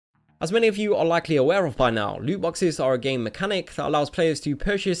As many of you are likely aware of by now, loot boxes are a game mechanic that allows players to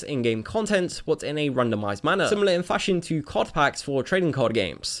purchase in-game content, but in a randomized manner, similar in fashion to card packs for trading card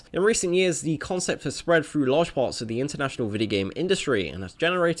games. In recent years, the concept has spread through large parts of the international video game industry and has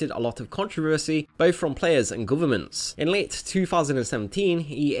generated a lot of controversy, both from players and governments. In late 2017,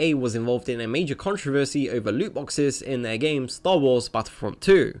 EA was involved in a major controversy over loot boxes in their game Star Wars Battlefront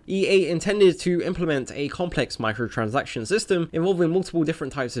 2. EA intended to implement a complex microtransaction system involving multiple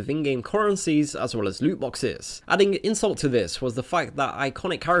different types of in-game currencies as well as loot boxes. Adding insult to this was the fact that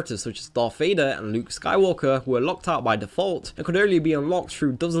iconic characters such as Darth Vader and Luke Skywalker were locked out by default and could only be unlocked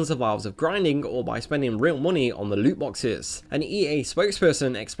through dozens of hours of grinding or by spending real money on the loot boxes. An EA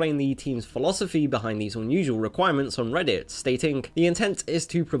spokesperson explained the team's philosophy behind these unusual requirements on Reddit, stating, "The intent is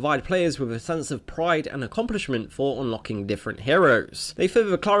to provide players with a sense of pride and accomplishment for unlocking different heroes." They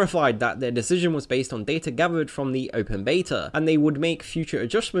further clarified that their decision was based on data gathered from the open beta, and they would make future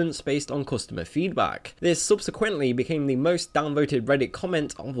adjustments based on customer feedback. This subsequently became the most downvoted Reddit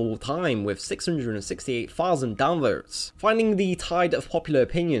comment of all time, with 668,000 downvotes. Finding the tide of popular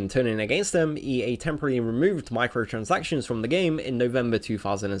opinion turning against them, EA temporarily removed microtransactions from the game in November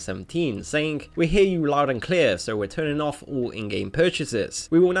 2017, saying, "We hear you loud and clear, so we're turning off all in-game purchases.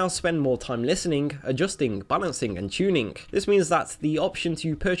 We will now spend more time listening, adjusting, balancing, and tuning. This means that the option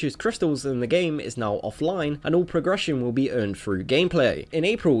to purchase crystals in the game is now offline, and all progression will be earned through gameplay." In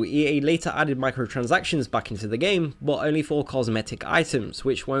April, EA later added microtransactions back into the game, but only for cosmetic items,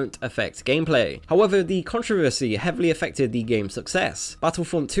 which won't affect gameplay. However, the controversy heavily affected the game's success.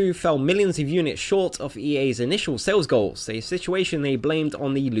 Battlefront 2 fell millions of units short of EA's initial sales goals, a situation they blamed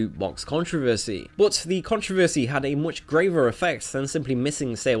on the loot box controversy. But the controversy had a much graver effect than simply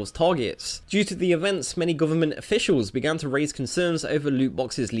missing sales targets. Due to the events, many government officials began to raise concerns over loot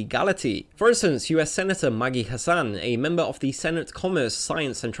boxes' legality. For instance, US Senator Maggie Hassan, a member of the Senate Commerce,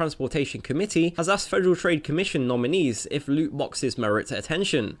 Science and Transportation Committee, has asked Federal Trade Commission nominees if loot boxes merit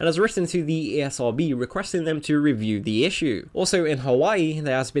attention, and has written to the ESRB requesting them to review the issue. Also in Hawaii,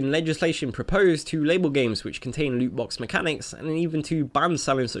 there has been legislation proposed to label games which contain loot box mechanics, and even to ban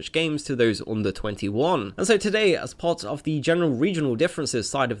selling such games to those under 21. And so today, as part of the general regional differences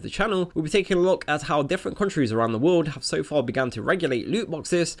side of the channel, we'll be taking a look at how different countries around the world have so far begun to regulate loot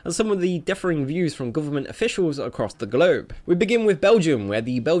boxes, and some of the differing views from government officials across the globe. We begin with Belgium, where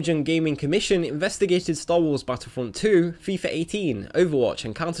the Belgian Gaming Commission investigated Star Wars Battlefront 2, FIFA 18, Overwatch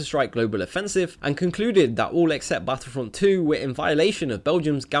and Counter-Strike Global Offensive, and concluded that all except Battlefront 2 were in violation of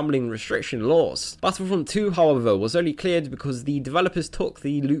Belgium's gambling restriction laws. Battlefront 2, however, was only cleared because the developers took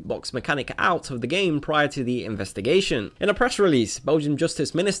the loot box mechanic out of the game prior to the investigation. In a press release, Belgian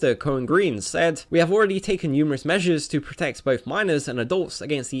Justice Minister Cohen Green said, "We have already taken numerous measures to protect both minors and adults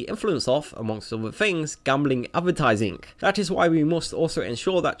against the influence of, amongst other things, gambling advertising. That is why we must also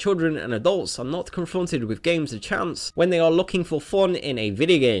ensure that children and adults are not confronted with games of chance when they are looking for fun in a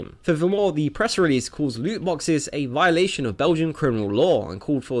video game." Furthermore, the press release calls loot boxes a violation of Belgian criminal law and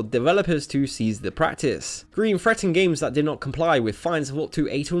called for developers to cease the practice. Green threatened games that did not comply with fines of up to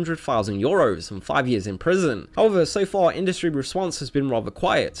 €800,000 and 5 years in prison. However, so far industry response has been rather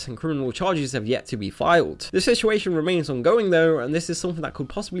quiet and criminal charges have yet to be filed. The situation remains ongoing though, and this is something that could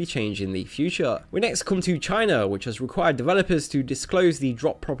possibly change in the future. We next come to China, which has required developers to disclose the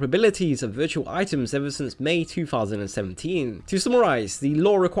drop probabilities of virtual items ever since May 2017. To summarize, the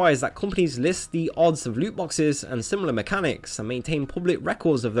law requires that companies list the odds of loot boxes and similar mechanics and maintain public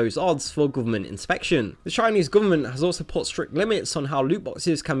records of those odds for government inspection. The Chinese government has also put strict limits on how loot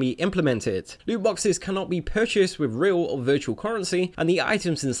boxes can be implemented. Loot boxes cannot be purchased with real or virtual currency, and the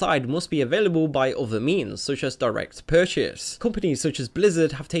items inside must be available by other means, such as direct purchase. Companies such as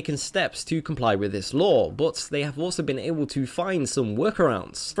Blizzard have taken steps to comply with this law, but they have also been able to find some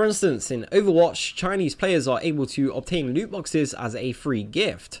workarounds. For instance, in Overwatch, Chinese players are able to obtain loot boxes as a free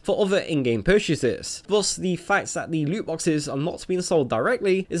gift for other in-game purchases. Thus, the fact that the loot boxes are not being sold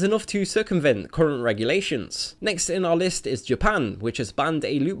directly is enough to circumvent current regulations. Next in our list is Japan, which has banned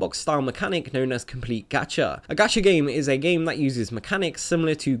a loot box style mechanic known as complete gacha. A gacha game is a game that uses mechanics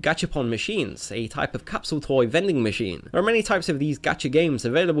similar to gachapon machines, a type of capsule toy vending machine. There are many types of these gacha games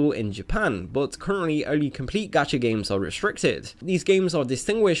available in Japan, but currently only complete gacha games are restricted. These games are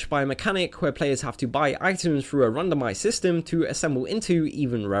distinguished by a mechanic where players have to buy items through a randomized system to assemble into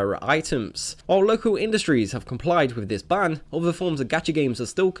even rarer items. While local industries have complied with this ban, other forms of gacha games are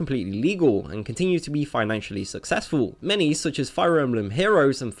still completely legal and continue to be financially successful. Many, such as Fire Emblem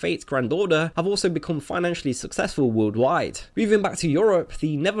Heroes and Fate's Grand Order, have also become financially successful worldwide. Moving back to Europe,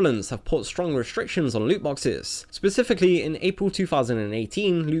 the Netherlands have put strong restrictions on loot boxes. Specifically, in April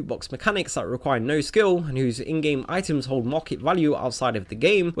 2018, loot box mechanics that require no skill and whose in-game items hold market value outside outside of the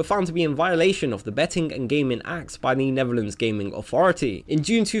game were found to be in violation of the Betting and Gaming Act by the Netherlands Gaming Authority. In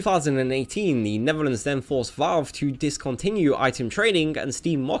June 2018, the Netherlands then forced Valve to discontinue item trading and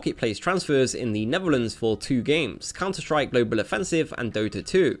Steam Marketplace transfers in the Netherlands for 2 games, Counter-Strike Global Offensive and Dota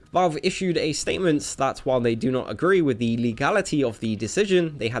 2. Valve issued a statement that while they do not agree with the legality of the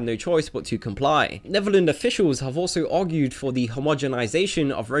decision, they had no choice but to comply. Netherlands officials have also argued for the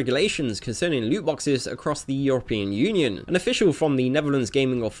homogenization of regulations concerning loot boxes across the European Union. An official from the Netherlands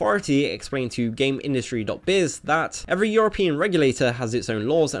Gaming Authority explained to GameIndustry.biz that every European regulator has its own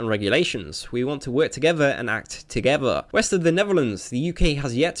laws and regulations. We want to work together and act together. West of the Netherlands, the UK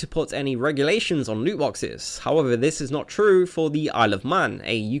has yet to put any regulations on loot boxes. However, this is not true for the Isle of Man,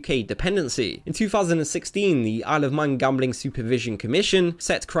 a UK dependency. In 2016, the Isle of Man Gambling Supervision Commission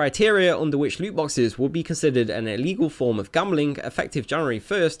set criteria under which loot boxes would be considered an illegal form of gambling effective January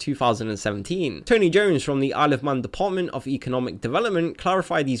 1st, 2017. Tony Jones from the Isle of Man Department of Economic Development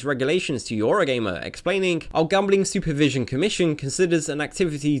clarified these regulations to Eurogamer, explaining, "Our Gambling Supervision Commission considers an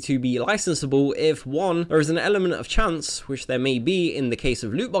activity to be licensable if 1. There is an element of chance, which there may be in the case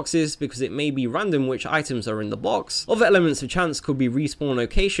of loot boxes because it may be random which items are in the box. Other elements of chance could be respawn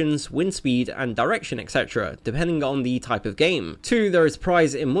locations, wind speed and direction, etc., depending on the type of game. 2. There is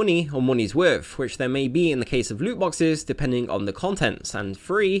prize in money or money's worth, which there may be in the case of loot boxes depending on the contents. And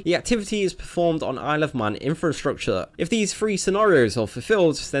 3. The activity is performed on Isle of Man infrastructure. If these 3 scenarios are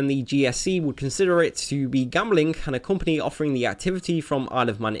fulfilled, then the GSC would consider it to be gambling, and a company offering the activity from Isle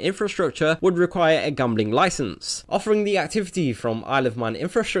of Man infrastructure would require a gambling license. Offering the activity from Isle of Man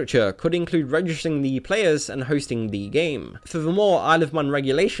infrastructure could include registering the players and hosting the game. Furthermore, Isle of Man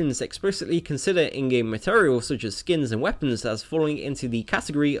regulations explicitly consider in-game materials such as skins and weapons as falling into the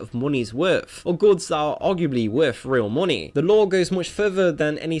category of money's worth, or goods that are arguably worth real money. The law goes much further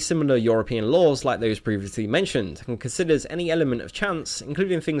than any similar European laws like those previously mentioned, and considers any element of chance,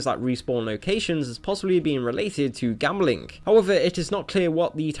 including things like respawn locations, as possibly being related to gambling. However, it is not clear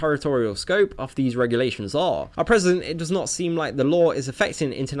what the territorial scope of these regulations are. At present, it does not seem like the law is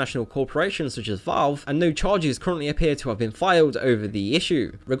affecting international corporations such as Valve, and no charges currently appear to have been filed over the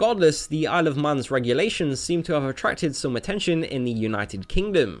issue. Regardless, the Isle of Man's regulations seem to have attracted some attention in the United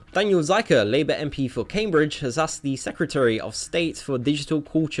Kingdom. Daniel Zyker, Labour MP for Cambridge, has asked the Secretary of State for Digital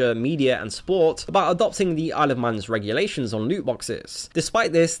Culture, Media and Sport about adopting the Isle of Man's regulations on loot boxes.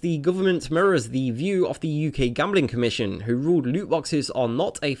 Despite this, the government mirrors the view of the UK Gambling Commission, who ruled loot boxes are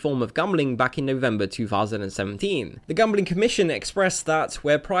not a form of gambling back in November 2017. The Gambling Commission expressed that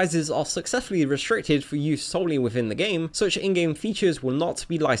where prizes are successfully restricted for use solely within the game, such in-game features will not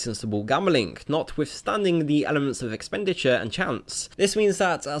be licensable gambling, notwithstanding the elements of expenditure and chance. This means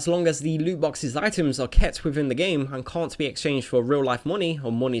that as long as the loot box's items are kept within the game and can't be exchanged for real-life money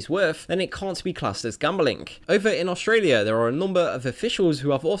or money's worth, then it can't be classed as gambling. Over in Australia, there are a number of officials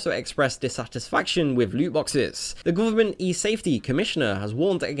who have also expressed dissatisfaction with loot boxes. The Government E-Safety Commissioner has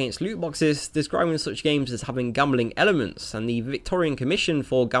warned against loot boxes, describing such games as having gambling elements, and the Victorian Commission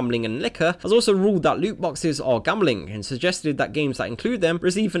for Gambling and Liquor has also ruled that loot boxes are gambling and suggested that games that include them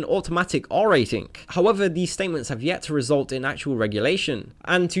receive an automatic R rating. However, these statements have yet to result in actual regulation.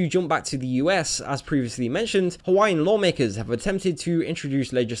 And to jump back to the US, as previously mentioned, Hawaiian lawmakers have attempted to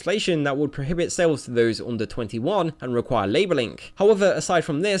introduce legislation that would prohibit sales to those under 21 and require labeling. However, aside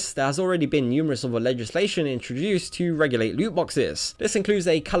from this, there has already been numerous other legislation introduced to regulate loot boxes. This includes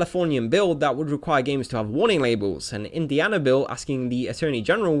a Californian bill that would require games to have warning labels, an Indiana bill asking the Attorney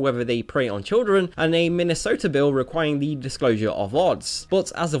General whether they prey on children, and a Minnesota bill requiring the disclosure of odds.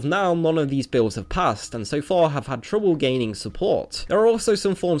 But as of now, none of these bills have passed, and so far have had trouble gaining support. There are also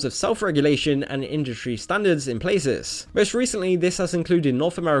some forms of self-regulation and industry standards in places. Most recently, this has included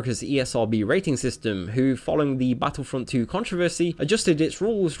North America's ESRB rating system, who, following the Battlefront 2 controversy, adjusted its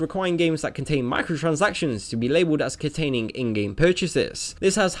rules requiring games that contain microtransactions to be labelled as containing in-game purchases.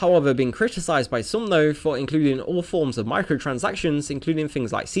 This has, however, been criticised by some though for including all forms of microtransactions, including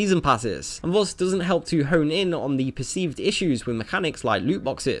things like season passes, and thus doesn't help to hone in on the perceived issues with mechanics like loot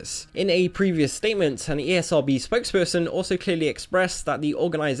boxes. In a previous statement, an ESRB spokesperson also clearly expressed that the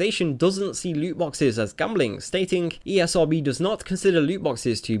organisation doesn't see loot boxes as gambling, stating, "ESRB does not consider loot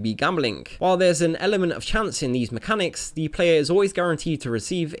boxes to be gambling. While there's an element of chance in these mechanics, the player is always guaranteed to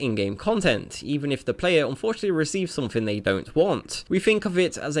receive in-game content, even if the player unfortunately receives something they don't want. We think of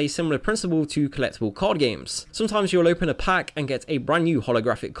it as a similar principle to collectible card games. Sometimes you'll open a pack and get a brand new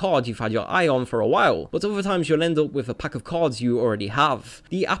holographic card you've had your eye on for a while, but other times you'll end up with a pack of cards you already have."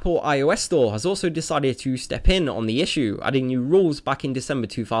 The Apple iOS store has also decided to step in on the issue, adding new rules back in December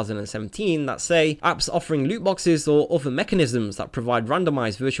 2017 that say apps offering loot boxes or other mechanisms that provide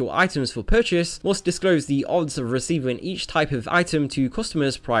randomized virtual items for purchase must disclose the odds of receiving each each type of item to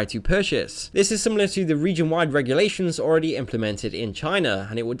customers prior to purchase. This is similar to the region-wide regulations already implemented in China,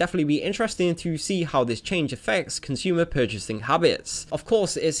 and it will definitely be interesting to see how this change affects consumer purchasing habits. Of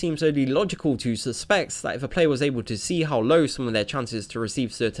course, it seems only logical to suspect that if a player was able to see how low some of their chances to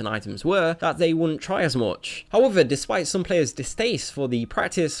receive certain items were, that they wouldn't try as much. However, despite some players' distaste for the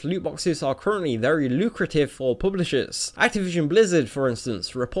practice, loot boxes are currently very lucrative for publishers. Activision Blizzard, for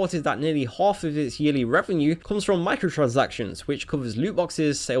instance, reported that nearly half of its yearly revenue comes from microtransactions, which covers loot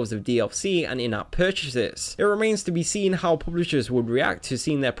boxes, sales of DLC, and in-app purchases. It remains to be seen how publishers would react to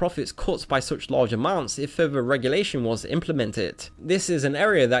seeing their profits cut by such large amounts if further regulation was implemented. This is an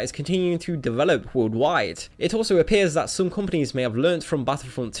area that is continuing to develop worldwide. It also appears that some companies may have learnt from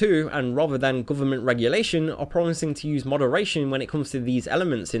Battlefront 2 and rather than government regulation are promising to use moderation when it comes to these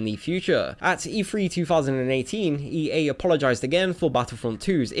elements in the future. At E3 2018, EA apologized again for Battlefront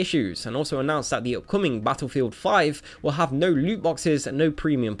 2's issues and also announced that the upcoming Battlefield 5 will have no loot boxes and no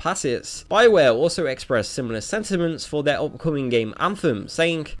premium passes. BioWare also expressed similar sentiments for their upcoming game Anthem,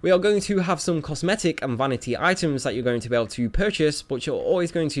 saying, "We are going to have some cosmetic and vanity items that you're going to be able to purchase, but you're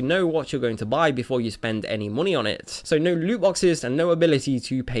always going to know what you're going to buy before you spend any money on it. So no loot boxes and no ability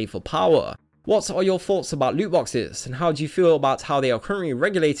to pay for power." What are your thoughts about loot boxes, and how do you feel about how they are currently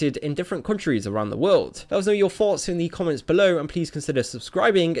regulated in different countries around the world? Let us know your thoughts in the comments below, and please consider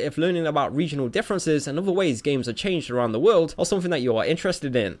subscribing if learning about regional differences and other ways games are changed around the world are something that you are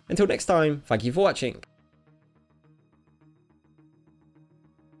interested in. Until next time, thank you for watching.